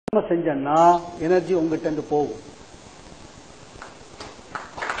செஞ்சேன்னா energy உங்ககிட்ட இருந்து போகும்.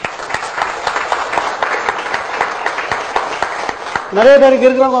 நிறைய பேருக்கு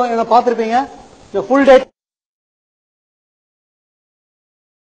இருக்கிறவங்க என்ன பார்த்திருப்பீங்க, இந்த ஃபுல் டே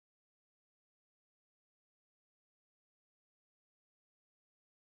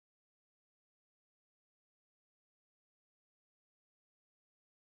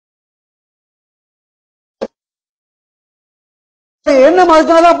என்ன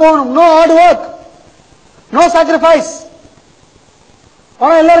மறுத்தாதான் போகணும். No hard work, no sacrifice.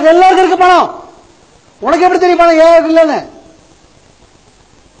 பணம் எல்லாருக்கும் இருக்கு. பணம் உனக்கு எப்படி தெரியும் பணம் ஏன் இல்லைன்னு?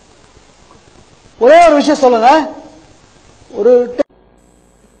 ஒரே ஒரு விஷயம் சொல்லுங்க. ஒரு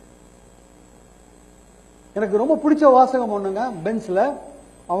எனக்கு ரொம்ப பிடிச்ச வாசகம் ஒண்ணுங்க, பென்ஸ்ல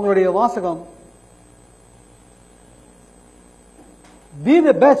அவங்களுடைய வாசகம், be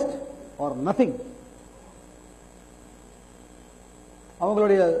the best or nothing.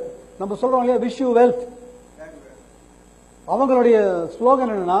 அவங்களுடைய நம்ம சொல்றோம் இல்லையா, விஷ் யூ வெல்த். அவங்களுடைய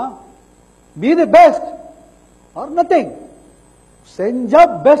ஸ்லோகன் என்னன்னா, be the best or nothing. செஞ்சா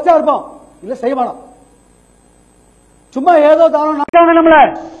பெஸ்டா இருப்போம், இல்ல செய்ய வேணாம். சும்மா ஏதோ தானோ நம்மள.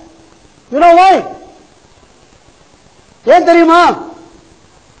 You know why? ஏன் தெரியுமா?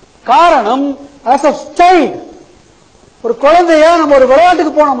 காரணம், as a child, ஒரு குழந்தைய நம்ம ஒரு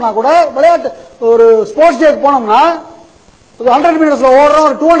விளையாட்டுக்கு போனோம்னா கூட, விளையாட்டு ஒரு ஸ்போர்ட்ஸ் டேக்கு போனோம்னா, 100 மீட்டர்ஸ்ல ஓடுறோம்,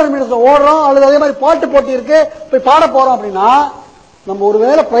 ஒரு 200 மீட்டர்ஸ்ல ஓடுறோம், அல்லது அதே மாதிரி பாட்டு போட்டி இருக்கு, போய் பாட போறோம் அப்படின்னா, நம்ம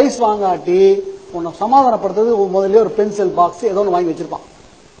ஒருவேளை பிரைஸ் வாங்காட்டி உன்னை சமாதானப்படுத்துறது முதல்ல ஒரு பென்சில் பாக்ஸ் ஏதோ ஒன்று வாங்கி வச்சிருப்பான்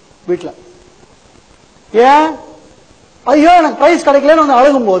வீட்டுல. ஏன்? ஐயோ எனக்கு பிரைஸ் கிடைக்கலன்னு வந்து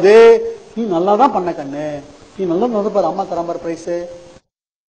அழுகும் போது, நீ நல்லா தான் பண்ண கண்ணு, நீ நல்லா வந்து பாரு, அம்மா தரம்பர் பிரைஸ்.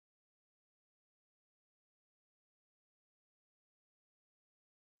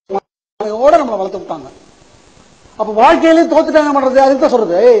 ஓட நம்மளை வளர்த்து விட்டாங்க. அப்ப வாழ்க்கையிலேயே தோத்துட்டாங்க பண்றது. அதுக்கு தான்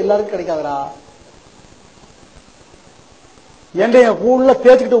சொல்றது, எல்லாருக்கும் கிடைக்காதரா. எண்டைய பூல்ல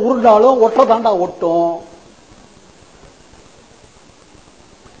தேய்ச்சிக்கிட்டு உருண்டாலும் ஒற்ற தாண்டா ஒட்டும்.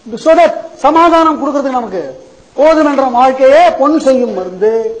 சமாதானம் கொடுக்கறதுக்கு நமக்கு போதும் என்ற வாழ்க்கையே பொன் செய்யும்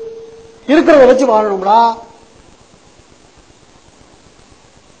மருந்து. இருக்கிறத வச்சு வாழணும்டா.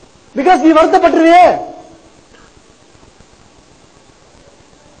 பிகாஸ் நீ வருத்தப்பட்டுருவே.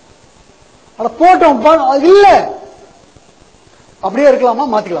 போட்டோம் இல்ல, அப்படியே இருக்கலாமா,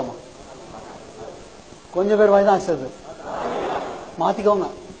 மாத்திக்கலாமா? கொஞ்சம் பேர் வாய்தான் ஆச்சு. மாத்திக்கோங்க.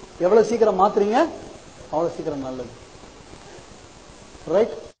 எவ்வளவு சீக்கிரம் மாத்துறீங்க அவ்வளவு சீக்கிரம் நல்லது.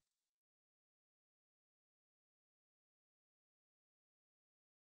 ரைட்?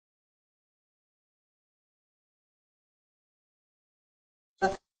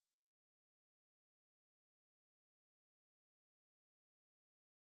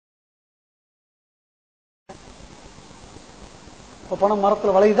 பணம்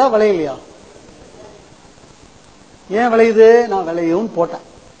மரத்துல விளையுதா விளையலையா? ஏன் விளையுது? நான் விளையும் போட்டேன்.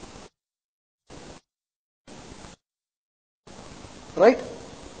 Right?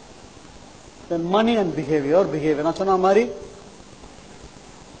 Then money and behavior. நான் சொன்ன மாதிரி,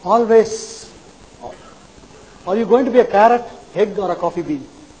 always, are you going to be a carrot, egg or a coffee bean?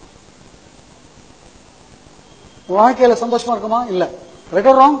 வாழ்க்கையில சந்தோஷமா இருக்குமா? இல்ல.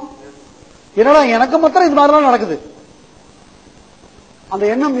 Right or wrong? என்னடா எனக்கு மாத்திரம் இது மாதிரிலாம் நடக்குது, அந்த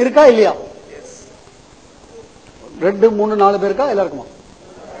எண்ணம் இருக்கா இல்லையா? 2, 3, 4 பேருக்கா? எல்லாருக்குமா?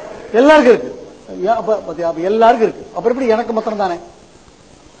 எல்லாருக்கும் இருக்கு. எல்லாருக்கும் இருக்கு. அப்புறம் எப்படி எனக்கு மாத்திரம் தானே?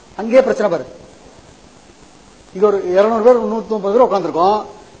 அங்கேயே பிரச்சனை பாரு. இங்க ஒரு 200 பேர் 130 பேர் உட்காந்துருக்கோம்.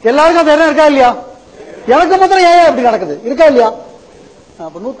 எல்லாருக்கும் அந்த எண்ணம் இருக்கா இல்லையா? எனக்கு மாத்திரம் ஏன் இப்படி நடக்குது? இருக்கா இல்லையா?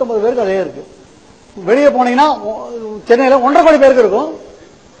 அப்ப 150 பேருக்கு அதே இருக்கு. வெளியே போனீங்கன்னா சென்னையில 1.5 கோடி பேருக்கு இருக்கும்.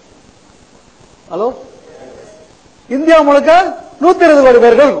 ஹலோ, இந்தியா முழுக்க 120 கோடி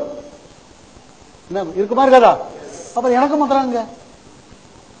பேருக்கு இருக்கும். இருக்குமா இருக்காதா? அப்ப எனக்கு மாத்திரம்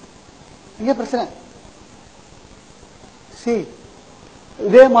இங்க பிரச்சனை.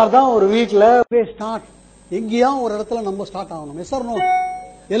 இதே மாதிரிதான் ஒரு வீட்டுல ஸ்டார்ட், எங்கேயா ஒரு இடத்துல நம்ம ஸ்டார்ட் ஆகணும். S R no?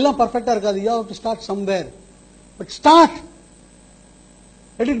 எல்லாம் பர்ஃபெக்டா இருக்காது. You have to start somewhere. But start.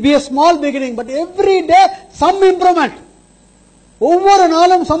 Let it be a small beginning, but every day some improvement. ஒவ்வொரு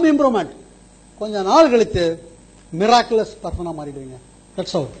நாளும் some improvement. கொஞ்ச நாள் கழித்து மிராக்குலஸ் பர்சனா மாறிடுவீங்க.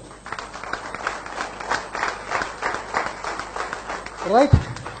 That's all. ரைட்?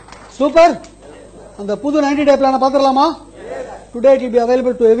 சூப்பர். அந்த புது 90-day plan பாத்துடலாமா? Today it will be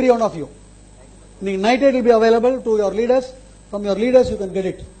available to every one of you. Night it will be available to your leaders. From your leaders you can get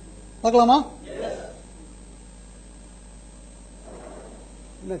it. பார்க்கலாமா?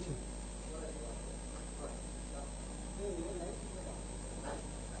 என்னாச்சு?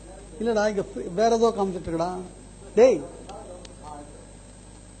 இல்லடா, இங்க வேற ஏதோ காமிச்சிட்டு இருக்கடா. டேய்,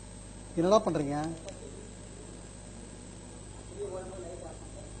 என்னடா பண்றீங்க?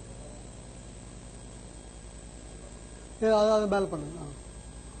 அதாவது மேல பண்ணுங்க.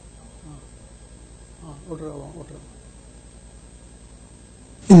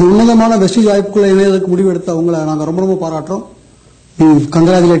 இந்த உன்னதமான வெஸ்டிஜ் வாய்ப்புக்குள்ள இணையதுக்கு முடிவெடுத்த உங்களை நாங்கள் ரொம்ப ரொம்ப பாராட்டுறோம்.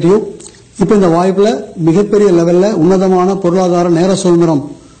 Congratulate you. இப்போ இந்த வாய்ப்புல மிகப்பெரிய லெவல்ல உன்னதமான பொருளாதார நேர சுதந்திரம்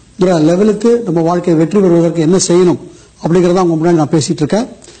லெவலுக்கு நம்ம வாழ்க்கையை வெற்றி பெறுவதற்கு என்ன செய்யணும் அப்படிங்கறத உங்க முன்னாடி நான் பேசிட்டு இருக்கேன்.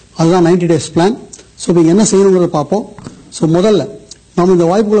 அதுதான் 90 days பிளான். ஸோ நீங்க என்ன செய்யணுங்கிறத பார்ப்போம். ஸோ முதல்ல நம்ம இந்த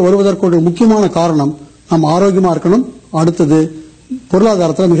வாய்ப்புகளை வருவதற்கு ஒரு முக்கியமான காரணம் நம்ம ஆரோக்கியமா இருக்கணும். அடுத்தது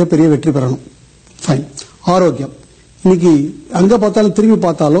பொருளாதாரத்தில் மிகப்பெரிய வெற்றி பெறணும். ஃபைன். ஆரோக்கியம் இன்னைக்கு அங்க பார்த்தாலும் திரும்பி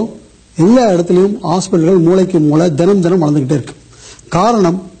பார்த்தாலும் எல்லா இடத்துலையும் ஹாஸ்பிட்டல்கள் மூளைக்கு மூளை தினம் தினம் வளர்ந்துகிட்டே இருக்கு.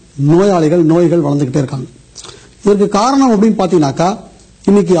 காரணம் நோய்கள் வளர்ந்துகிட்டே இருக்காங்க. இதற்கு காரணம் அப்படின்னு பாத்தீங்கன்னாக்கா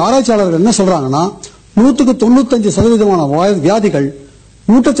இன்னைக்கு ஆராய்ச்சியாளர்கள் என்ன சொல்றாங்கன்னா 95% வியாதிகள்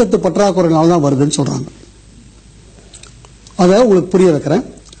ஊட்டச்சத்து பற்றாக்குறையினால தான் வருதுன்னு சொல்றாங்க. அதை உங்களுக்கு புரிய வைக்கிறேன்.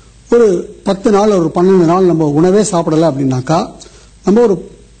 ஒரு 10 நாள் ஒரு 12 நாள் நம்ம உணவே சாப்பிடல அப்படின்னாக்கா நம்ம ஒரு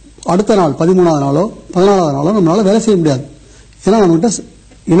அடுத்த நாள் 13வது நாளோ 14வது நாளோ நம்மளால வேலை செய்ய முடியாது. ஏன்னா நம்மகிட்ட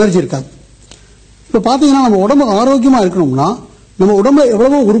எனர்ஜி இருக்காது. இப்ப பாத்தீங்கன்னா நம்ம உடம்பு ஆரோக்கியமா இருக்கணும்னா நம்ம உடம்புல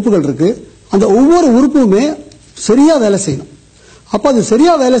எவ்வளவோ உறுப்புகள் இருக்கு. அந்த ஒவ்வொரு உறுப்புமே சரியா வேலை செய்யணும். அப்ப அது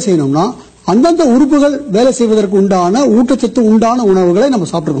சரியா வேலை செய்யணும்னா அந்தந்த உறுப்புகள் வேலை செய்வதற்கு உண்டான ஊட்டச்சத்து உண்டான உணவுகளை நம்ம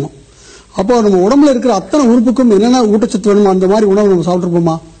சாப்பிட்டுக்கணும். அப்போ நம்ம உடம்புல இருக்கிற அத்தனை உறுப்புக்கும் என்னென்ன ஊட்டச்சத்து வேணும் அந்த மாதிரி உணவு நம்ம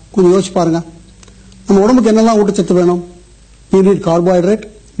சாப்பிட்டுருப்போமா? கொஞ்சம் யோசிச்சு பாருங்க. நம்ம உடம்புக்கு என்னெல்லாம் ஊட்டச்சத்து வேணும்? We need carbohydrate,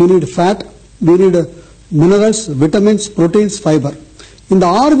 we need fat, we need minerals, vitamins, proteins, fiber. இந்த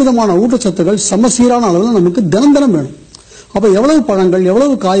 6 விதமான ஊட்டச்சத்துக்கள் சமசீரான அளவில் நமக்கு தினம் தினம் வேணும். அப்ப எவ்வளவு பழங்கள்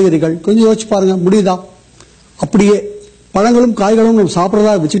எவ்வளவு காய்கறிகள் கொஞ்சம் யோசிச்சு பாருங்க. முடியுதா? அப்படியே பழங்களும் காய்களும் நம்ம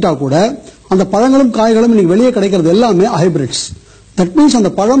சாப்பிட்றதா வச்சுட்டா கூட அந்த பழங்களும் காய்களும் இன்னைக்கு வெளியே கிடைக்கிறது எல்லாமே ஹைபிரிட்ஸ். தட் மீன்ஸ் அந்த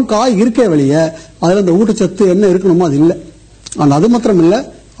பழம் காய் இருக்கே வெளியே அதுல அந்த ஊட்டச்சத்து என்ன இருக்கணுமோ அது இல்லை. ஆனால் அது மாத்திரம் இல்லை,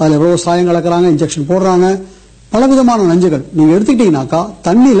 அதுல எவ்வளவு சாயம் கலக்கிறாங்க, இன்ஜெக்ஷன் போடுறாங்க, பலவிதமான நஞ்சுகள். நீங்க எடுத்துக்கிட்டீங்கன்னாக்கா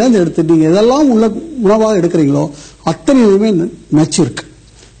தண்ணியில இருந்து எடுத்து நீங்க எதெல்லாம் உள்ள உணவாக எடுக்கிறீங்களோ அத்தனையுமே நச்சு இருக்கு.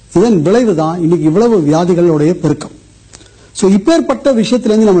 இதன் விளைவு தான் இன்னைக்கு இவ்வளவு வியாதிகளுடைய பெருக்கம். சோ இப்பேற்பட்ட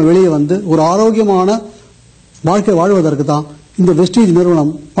விஷயத்திலிருந்து நம்ம வெளியே வந்து ஒரு ஆரோக்கியமான வாழ்க்கை வாழ்வதற்கு தான் இந்த வெஸ்டீஜ் நிறுவனம்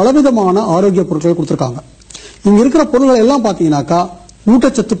பலவிதமான ஆரோக்கிய பொருட்களை கொடுத்திருக்காங்க. இங்க இருக்கிற பொருட்கள் எல்லாம் பாத்தீங்கன்னாக்கா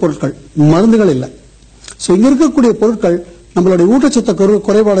ஊட்டச்சத்து பொருட்கள், மருந்துகள் இல்லை. சோ இங்க இருக்கக்கூடிய பொருட்கள் நம்மளுடைய ஊட்டச்சத்து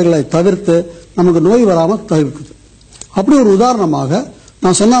குறைபாடுகளை தவிர்த்து நமக்கு நோய் வராமல் தவிர்க்குது. அப்படி ஒரு உதாரணமாக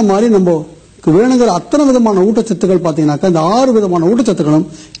நான் சொன்ன மாதிரி நமக்கு வேணுங்கிற அத்தனை விதமான ஊட்டச்சத்துக்கள் பாத்தீங்கன்னாக்கா இந்த 6 விதமான ஊட்டச்சத்துக்களும்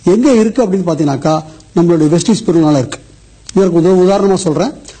எங்க இருக்கு அப்படின்னு பாத்தீங்கன்னாக்கா நம்மளுடைய வெஸ்டீஜ் பொருள்னால இருக்கு. இதற்கு உதாரணமா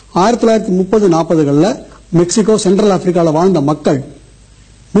சொல்றேன். 1930-40களில் மெக்சிகோ சென்ட்ரல் ஆப்பிரிக்காவில் வாழ்ந்த மக்கள்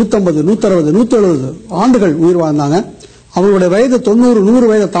 150, 160, 170 ஆண்டுகள் உயிர் வாழ்ந்தாங்க. அவங்களுடைய வயது 90, 100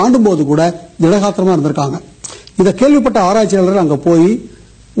 வயதை தாண்டும் போது கூட திடகாத்திரமா இருந்திருக்காங்க. இதை கேள்விப்பட்ட ஆராய்ச்சியாளர்கள் அங்க போய்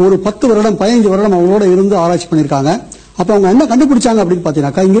ஒரு 10 வருடம் 15 வருடம் அவங்களோட இருந்து ஆராய்ச்சி பண்ணிருக்காங்க. அப்ப அவங்க என்ன கண்டுபிடிச்சாங்க அப்படின்னு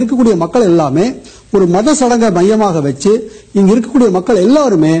பாத்தீங்கன்னா இங்க இருக்கக்கூடிய மக்கள் எல்லாமே ஒரு மத சடங்கை மையமாக வச்சு இங்க இருக்கக்கூடிய மக்கள்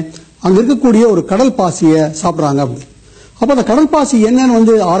எல்லாருமே அங்க இருக்கக்கூடிய ஒரு கடல் பாசியை சாப்பிடுறாங்க. அப்படி அப்ப அந்த கடல் பாசி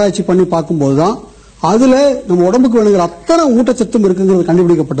என்னன்னு ஆராய்ச்சி பண்ணி பார்க்கும்போதுதான் அதுல நம்ம உடம்புக்கு வேணுங்கிற அத்தனை ஊட்டச்சத்தும் இருக்குங்கிறது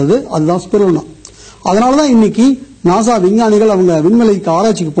கண்டுபிடிக்கப்பட்டது. அதுதான் ஸ்பிருலினா. அதனாலதான் இன்னைக்கு நாசா விஞ்ஞானிகள் அவங்க விண்வெளிக்கு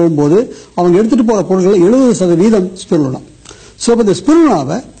ஆராய்ச்சிக்கு போகும்போது அவங்க எடுத்துட்டு போற பொருட்கள் 70% ஸ்பிருலினா. சோ இந்த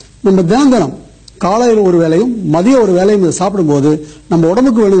ஸ்பிருலினாவை நம்ம தினம் காலையில் ஒரு வேளையும் மதிய ஒரு வேளையும் சாப்பிடும்போது நம்ம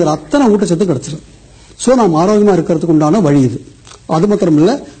உடம்புக்கு வேணுங்கிற அத்தனை ஊட்டச்சத்து கிடைச்சிடும். சோ நாம் ஆரோக்கியமா இருக்கிறதுக்கு உண்டான வழி இது. அது மாத்திரம்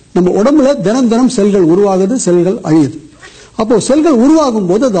இல்ல, நம்ம உடம்புல தினம் செல்கள் உருவாகுது, செல்கள் அழியுது. அப்போ செல்கள் உருவாகும்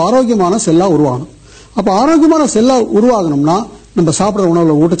போது அது ஆரோக்கியமான செல்லா உருவாகணும். அப்ப ஆரோக்கியமான செல்லா உருவாகணும்னா நம்ம சாப்பிடுற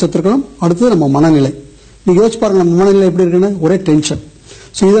உணவுல ஊட்டச்சத்து இருக்கணும். அடுத்தது நம்ம மனநிலை. நீங்க யோசிச்சு பாருங்க, நம்ம மனநிலை எப்படி இருக்குன்னு, ஒரே டென்ஷன்.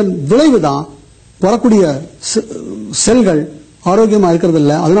 சோ இதன் விளைவு தான் வரக்கூடிய செல்கள் ஆரோக்கியமா இருக்கிறது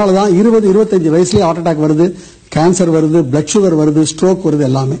இல்ல. அதனாலதான் 20-25 வயசுலயே ஹார்ட் அட்டாக் வருது, கேன்சர் வருது, பிளட் சுகர் வருது, ஸ்ட்ரோக் வருது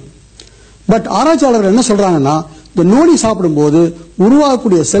எல்லாமே. பட் ஆராய்ச்சியாளர்கள் என்ன சொல்றாங்கன்னா இந்த நோனி சாப்பிடும் போது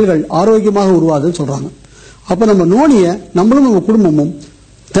உருவாகக்கூடிய செல்கள் ஆரோக்கியமாக உருவாதுன்னு சொல்றாங்க. அப்ப நம்ம நோனியை நம்மளும் நம்ம குடும்பமும்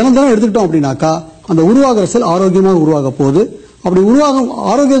தினம் எடுத்துக்கிட்டோம் அப்படின்னாக்கா அந்த உருவாகிற செல் ஆரோக்கியமாக உருவாக போகுது. அப்படி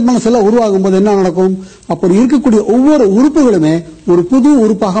ஆரோக்கியமான செல்ல உருவாகும் போது என்ன நடக்கும்? அப்படி இருக்கக்கூடிய ஒவ்வொரு உறுப்புகளுமே ஒரு புது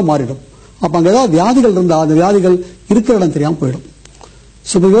உறுப்பாக மாறிடும். அப்ப அங்க ஏதாவது வியாதிகள் இருந்தா அந்த வியாதிகள் இருக்கிற இடம் தெரியாம போயிடும்.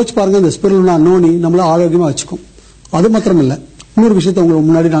 யோசிச்சு பாருங்க, இந்த ஸ்பிருலினா நோனி நம்மள ஆரோக்கியமா வச்சுக்கும். அது மாத்திரம் இல்ல, இன்னொரு விஷயத்தை உங்களுக்கு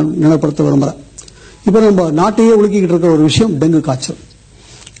முன்னாடி நான் நினைவுபடுத்த விரும்புறேன். இப்ப நம்ம நாட்டையே உலுக்கிட்டு இருக்கிற ஒரு விஷயம் டெங்கு காய்ச்சல்.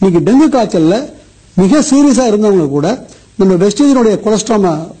 இன்னைக்கு டெங்கு காய்ச்சல்ல மிக சீரியஸா இருந்தவங்க கூட நம்ம வெஸ்டீஜினுடைய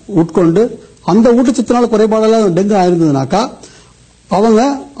கொலஸ்ட்ராமை உட்கொண்டு அந்த ஊட்டச்சத்தினால குறைபாடெல்லாம் டெங்கு ஆயிருந்ததுனாக்கா அவங்க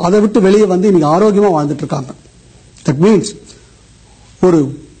அதை விட்டு வெளியே வந்து இன்னைக்கு ஆரோக்கியமா வாழ்ந்துட்டு இருக்காங்க. தட் மீன்ஸ் ஒரு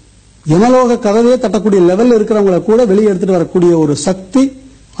எமலோக கதவையே தட்டக்கூடிய லெவல்ல இருக்கிறவங்களை கூட வெளியே எடுத்துட்டு வரக்கூடிய ஒரு சக்தி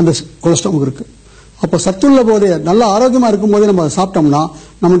அந்த கொலஸ்ட்ரால் இருக்கு. அப்ப சத்துள்ள போதே நல்ல ஆரோக்கியமா இருக்கும் போதே நம்ம சாப்பிட்டோம்னா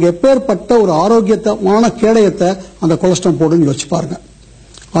நமக்கு எப்பேற்பட்ட ஒரு ஆரோக்கியமான கேடயத்தை அந்த கொலஸ்ட்ரால் போடுன்னு யோசிச்சு பாருங்க.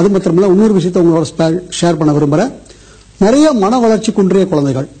 அது மாத்திரமல்ல, இன்னொரு விஷயத்தை உங்களோட ஷேர் பண்ண விரும்புறேன். நிறைய மன வளர்ச்சி குன்றிய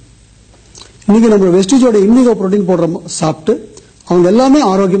குழந்தைகள் இன்னைக்கு நம்ம வெஸ்டிஜோட இண்டிகோ புரோட்டீன் போடுற சாப்பிட்டு அவங்க எல்லாமே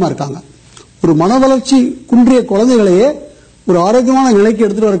ஆரோக்கியமா இருக்காங்க. ஒரு மன வளர்ச்சி குன்றிய குழந்தைகளையே ஒரு ஆரோக்கியமான நிலைக்கு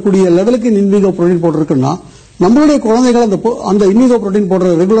எடுத்துட்டு வரக்கூடிய லெவலுக்கு இண்டிகோ புரோட்டீன் போட்டிருக்குன்னா நம்மளுடைய குழந்தைகள் அந்த இண்டிகோ புரோட்டீன் போடுற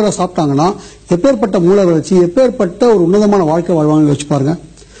ரெகுலரா சாப்பிட்டாங்கன்னா எப்பேற்பட்ட மூளை வளர்ச்சி, எப்பேற்பட்ட ஒரு உன்னதமான வாழ்க்கை வாழ்வாங்க வச்சு பாருங்க.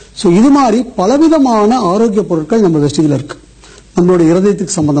 சோ இது மாதிரி பலவிதமான ஆரோக்கிய பொருட்கள் நம்ம வெஸ்டிஜில் இருக்கு. நம்மளுடைய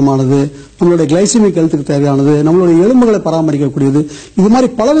இருதயத்துக்கு சம்பந்தமானது, நம்மளுடைய கிளைசிமிக் ஹெல்த்துக்கு தேவையானது, நம்மளுடைய எலும்புகளை பராமரிக்கக்கூடியது, இது மாதிரி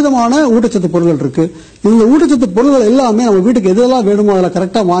பலவிதமான ஊட்டச்சத்து பொருட்கள் இருக்கு. இந்த ஊட்டச்சத்து பொருட்கள் எல்லாமே நம்ம வீட்டுக்கு எதெல்லாம் வேணுமோ அதில்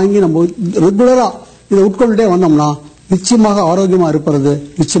கரெக்டா வாங்கி நம்ம ரெகுலரா இதை உட்கொண்டுட்டே வந்தோம்னா நிச்சயமாக ஆரோக்கியமா இருப்பது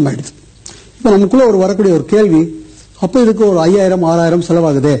நிச்சயமாயிடுது. இப்ப நமக்குள்ள ஒரு வரக்கூடிய ஒரு கேள்வி, அப்ப இதுக்கு ஒரு 5000 6000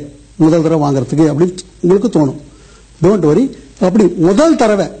 செலவாகுதே முதல் தடவை வாங்குறதுக்கு அப்படின்னு உங்களுக்கு தோணும். Don't worry. அப்படி முதல்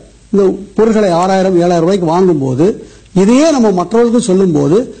தடவை இந்த பொருட்களை 6000 7000 ரூபாய்க்கு வாங்கும் போது இதையே நம்ம மற்றவர்களுக்கு சொல்லும்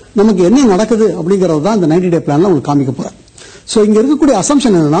போது நமக்கு என்ன நடக்குது அப்படிங்கறது தான் இந்த 90 டே பிளான்ல உங்களுக்கு காமிக்க போறேன். சோ இங்க இருக்கக்கூடிய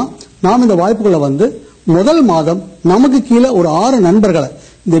அசம்ஷன் என்னன்னா, நாம் இந்த வாய்ப்புகளை முதல் மாதம் நமக்கு கீழே ஒரு 6 நண்பர்களை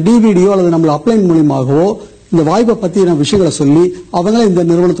இந்த டிவிடியோ அல்லது நம்ம அப்ளைன் மூலியமாகவோ இந்த வாய்ப்பை பத்தின விஷயங்களை சொல்லி அவங்களை இந்த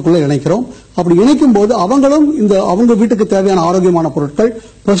நிறுவனத்துக்குள்ள இணைக்கிறோம். அப்படி இணைக்கும் போது அவங்களும் அவங்க வீட்டுக்கு தேவையான ஆரோக்கியமான பொருட்கள்,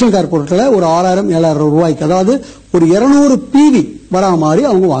 பர்சனல் கேர் பொருட்களை ஒரு 6000 7000 ரூபாய்க்கு, அதாவது ஒரு 200 PV வரா மாதிரி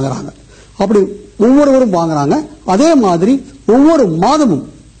அவங்க வாங்குறாங்க. அப்படி ஒவ்வொருவரும் வாங்குறாங்க. அதே மாதிரி ஒவ்வொரு மாதமும்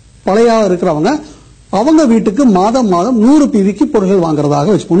பழைய இருக்கிறவங்க அவங்க வீட்டுக்கு மாதம் 100 PVக்கு பொருட்கள் வாங்குறதாக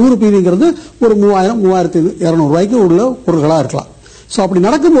வச்சுப்போம். 100 PVங்கிறது ஒரு 3000 3200 ரூபாய்க்கு உள்ள பொருட்களா இருக்கலாம். சோ அப்படி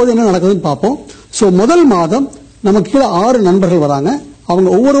நடக்கும்போது என்ன நடக்குதுன்னு பார்ப்போம். சோ முதல் மாதம் நமக்கு கீழே 6 நண்பர்கள் வராங்க. அவங்க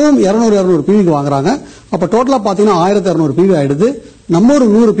ஒவ்வொருவரும் 200 PVக்கு வாங்குறாங்க. அப்ப டோட்டலா பாத்தீங்கன்னா 1200 PV ஆயிடுது. நம்ம ஒரு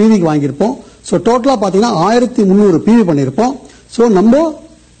 100 PVக்கு வாங்கியிருப்போம். சோ டோட்டலா பாத்தீங்கன்னா 1300 PV பண்ணிருப்போம். சோ நம்ம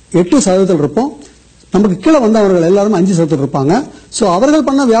 8% இருப்போம். நமக்கு கீழே வந்தவர்கள் எல்லாரும் 5% இருப்பாங்க. சோ அவர்கள்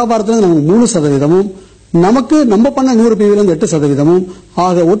பண்ண வியாபாரத்துல நமக்கு 3%, நமக்கு நம்ம பண்ண 100 PVல இருந்து 8%,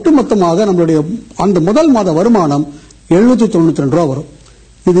 ஆக ஒட்டுமொத்தமாக நம்மளுடைய அந்த முதல் மாத வருமானம் 792 ரூபாய் வரும்.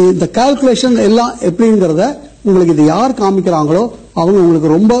 இது இந்த கால்குலேஷன் எல்லாம் எப்படிங்கிறத உங்களுக்கு இது யார் காமிக்கிறாங்களோ அவங்க உங்களுக்கு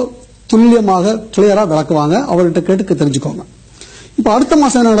ரொம்ப துல்லியமாக கிளியரா விளக்குவாங்க. அவர்கிட்ட கேட்டு தெரிஞ்சுக்கோங்க. இப்ப அடுத்த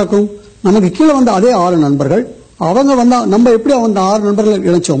மாசம் என்ன நடக்கும்? நமக்கு கீழே வந்த அதே 6 நண்பர்கள் அவங்க வந்தா நம்ம எப்படி அந்த 6 நண்பர்கள்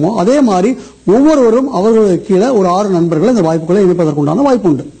இணைச்சோமோ அதே மாதிரி ஒவ்வொருவரும் அவர்களுக்கு கீழே ஒரு 6 நண்பர்கள் இந்த வாய்ப்புகளை இணைப்பதற்குண்டான வாய்ப்பு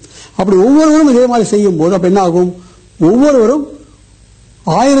உண்டு. அப்படி ஒவ்வொருவரும் இதே மாதிரி செய்யும் போது அப்ப என்ன ஆகும்? ஒவ்வொருவரும்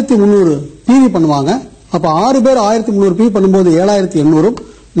 1300 PV பண்ணுவாங்க. அப்ப 6 பேர் 1300 PV பண்ணும்போது 7800,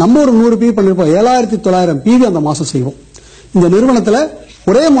 நம்ம ஒரு 100 PV பண்ணிருப்போம், 7900 PV அந்த மாசம் செய்வோம். இந்த நிறுவனத்துல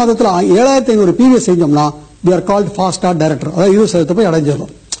ஒரே மாதத்துல 7500 PV செஞ்சோம்னா we are called fast start director, அதாவது 20% போய்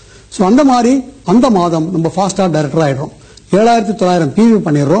அடைஞ்சிடும். சோ அந்த மாதிரி அந்த மாதம் நம்ம ஃபாஸ்ட் ஸ்டார் டைரக்டர் ஆயிடுறோம். 7900 PV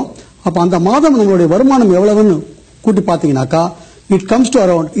பண்ணிடுறோம். அப்ப அந்த மாதம் நம்மளுடைய வருமானம் எவ்வளவுன்னு கூட்டி பாத்தீங்கன்னாக்கா இட் கம்ஸ் டு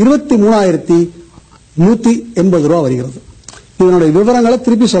அரௌண்ட் 23180 ரூபாய் வருகிறது. இதனுடைய விவரங்களை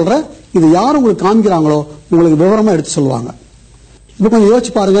திருப்பி சொல்றேன். இது யார் உங்களுக்கு காமிக்கிறாங்களோ உங்களுக்கு விவரமா எடுத்து சொல்லுவாங்க. இப்ப கொஞ்சம்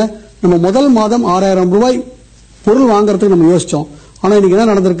யோசிச்சு பாருங்க. நம்ம முதல் மாதம் 6000 ரூபாய் பொருள் வாங்குறதுக்கு நம்ம யோசிச்சோம். ஆனா இன்னைக்கு என்ன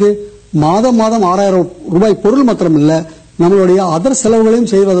நடந்திருக்கு? மாதம் 6000 ரூபாய் பொருள் மாத்திரம் இல்ல, நம்மளுடைய அதர் செலவுகளையும்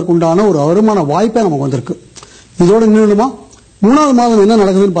செய்வதற்குண்டான ஒரு வருமான வாய்ப்பே நமக்கு வந்திருக்கு. இதோட நின்றுமா 3வது மாதம் என்ன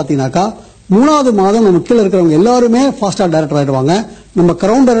நடக்குதுன்னு பாத்தீங்கன்னாக்கா 3வது மாதம் நம்ம கீழே இருக்கிறவங்க எல்லாருமே ஃபாஸ்டா டைரக்டர் ஆயிடுவாங்க. நம்ம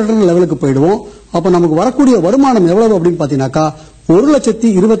கிரவுண்ட் டைரக்டர் லெவலுக்கு போயிடுவோம். அப்ப நமக்கு வரக்கூடிய வருமானம் எவ்வளவு அப்படின்னு பாத்தீங்கன்னாக்கா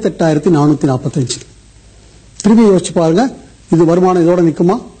 1,28,445. திரும்பி யோசிச்சு பாருங்க, இது வருமானம் இதோட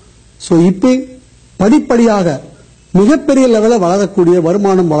நிக்குமா? சோ இப்ப படிப்படியாக மிகப்பெரிய லெவல வளரக்கூடிய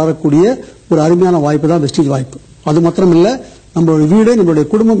வருமானம் வளரக்கூடிய ஒரு அருமையான வாய்ப்பு தான் வெஸ்டிஜ் வாய்ப்பு. அது மாத்திரம் இல்ல, நம்மளுடைய வீடு நம்மளுடைய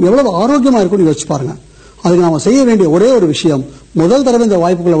குடும்பம் எவ்வளவு ஆரோக்கியமா இருக்கும்னு யோசிச்சு பாருங்க. அதுக்கு நாம செய்ய வேண்டிய ஒரே ஒரு விஷயம், முதல் தடவை இந்த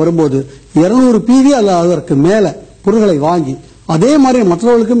வாய்ப்புகளை வரும்போது 200 PV அல்ல அதற்கு மேல பொருட்களை வாங்கி அதே மாதிரி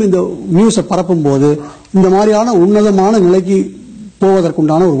மற்றவர்களுக்கும் இந்த நியூஸை பரப்பும் போது இந்த மாதிரியான உன்னதமான நிலைக்கு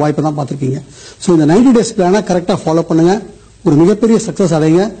போவதற்குண்டான ஒரு வாய்ப்பை தான் பார்த்திருக்கீங்க. சோ இந்த 90 டேஸ் பிளானை கரெக்டா ஃபாலோ பண்ணுங்க. ஒரு மிகப்பெரிய சக்சஸ்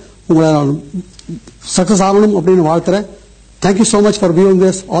அடைங்க. உங்களை சக்சஸ் ஆகணும் அப்படின்னு வாழ்த்துறேன். Thank you so much for viewing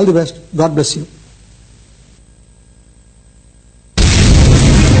this. All the best. God bless you.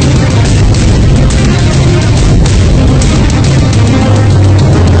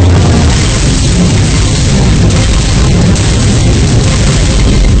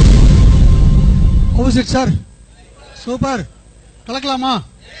 Sir, super. கலக்கலாமா?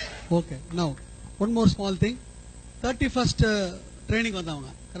 Okay. Now one more small thing. 31st training வந்தவங்க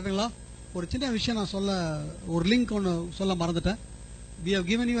கரெக்டுங்களா? ஒரு சின்ன விஷயம் நான் சொல்ல, ஒரு லிங்க் ஒன்று சொல்ல மறந்துட்டேன். we have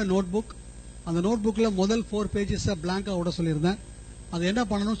given you a notebook. அந்த நோட்புக்ல முதல் 4 pages blank-ஆ விட சொல்லியிருந்தேன். அது என்ன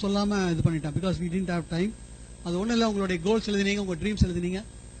பண்ணணும் சொல்லாம இது பண்ணிட்டேன். because we didn't have time. அது ஒண்ணு இல்ல, உங்களுடைய கோல்ஸ் எழுதினீங்க, உங்க ட்ரீம்ஸ் எழுதினீங்க.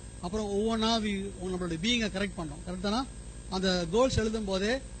 அப்புறம் ஒவ்வொன்றா உங்களுடைய பீயிங்கை கரெக்ட் பண்ணோம். கரெக்டானா அந்த கோல்ஸ் எழுதும்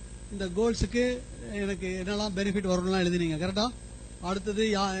போதே இந்த கோல்ஸுக்கு எனக்கு என்னெல்லாம் பெனிஃபிட் வரணும்லாம் எழுதினீங்க. கரெக்டா? அடுத்தது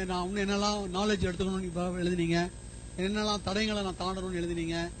நான் இன்னும் என்னெல்லாம் நாலேஜ் எடுத்துக்கணும்னு எழுதினீங்க, என்னெல்லாம் தடைகளை நான் தாண்டணும்னு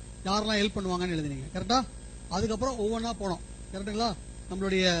எழுதினீங்க, யாரெல்லாம் ஹெல்ப் பண்ணுவாங்கன்னு எழுதினீங்க. கரெக்டா? அதுக்கப்புறம் ஒவ்வொன்றா போனோம். கரெக்டுங்களா?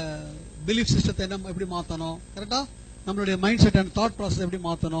 நம்மளுடைய பிலீஃப் சிஸ்டத்தை என்ன எப்படி மாற்றணும், கரெக்டா? நம்மளுடைய mind set and thought process எப்படி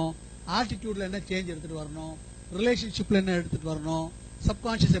மாற்றணும், ஆட்டிடியூட்ல என்ன சேஞ்ச் எடுத்துட்டு வரணும், ரிலேஷன்ஷிப்ல என்ன எடுத்துட்டு வரணும்,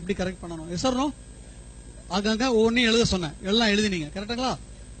 சப்கான்ஷியஸ் எப்படி கரெக்ட் பண்ணணும். எஸ்ஆர்னோ? அங்கங்க ஒவ்வொன்றையும் எழுத சொன்னேன், எல்லாம் எழுதினீங்க. கரெக்டுங்களா?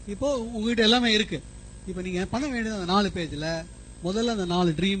 இப்போ உங்ககிட்ட எல்லாமே இருக்கு. இப்போ நீங்க பண்ண வேண்டியது அந்த 4 பேஜ்ல முதல்ல அந்த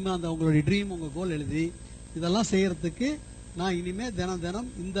 4 ட்ரீம், அந்த உங்களுடைய ட்ரீம், உங்க கோல் எழுதி இதெல்லாம் செய்யறதுக்கு நான் இனிமே தினம் தினம்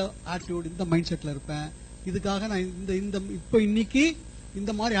இந்த ஆட்டிடியூட், இந்த மைண்ட் செட்ல இருப்பேன். இதுக்காக நான் இந்த இப்போ இன்னைக்கு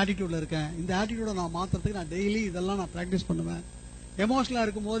இந்த மாதிரி ஆட்டிடியூட்ல இருக்கேன். இந்த ஆட்டிடியூட நான் மாத்துறதுக்கு நான் டெய்லி இதெல்லாம் நான் பிராக்டிஸ் பண்ணுவேன். எமோஷனலா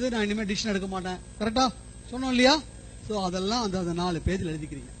இருக்கும் போது நான் இனிமே டிசிஷன் எடுக்க மாட்டேன். கரெக்டா சொன்னோம் இல்லையா? ஸோ அதெல்லாம் அந்த 4 பேஜ்ல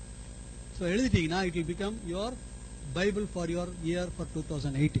எழுதிக்கிறீங்க. So எழுதிட்டீங்கன்னா it will become your Bible for your year for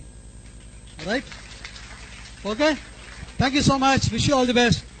 2018. Right? Okay, thank you so much. Wish you all the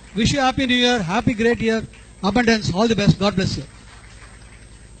best. Wish you happy new year, happy great year, abundance, all the best. God bless you.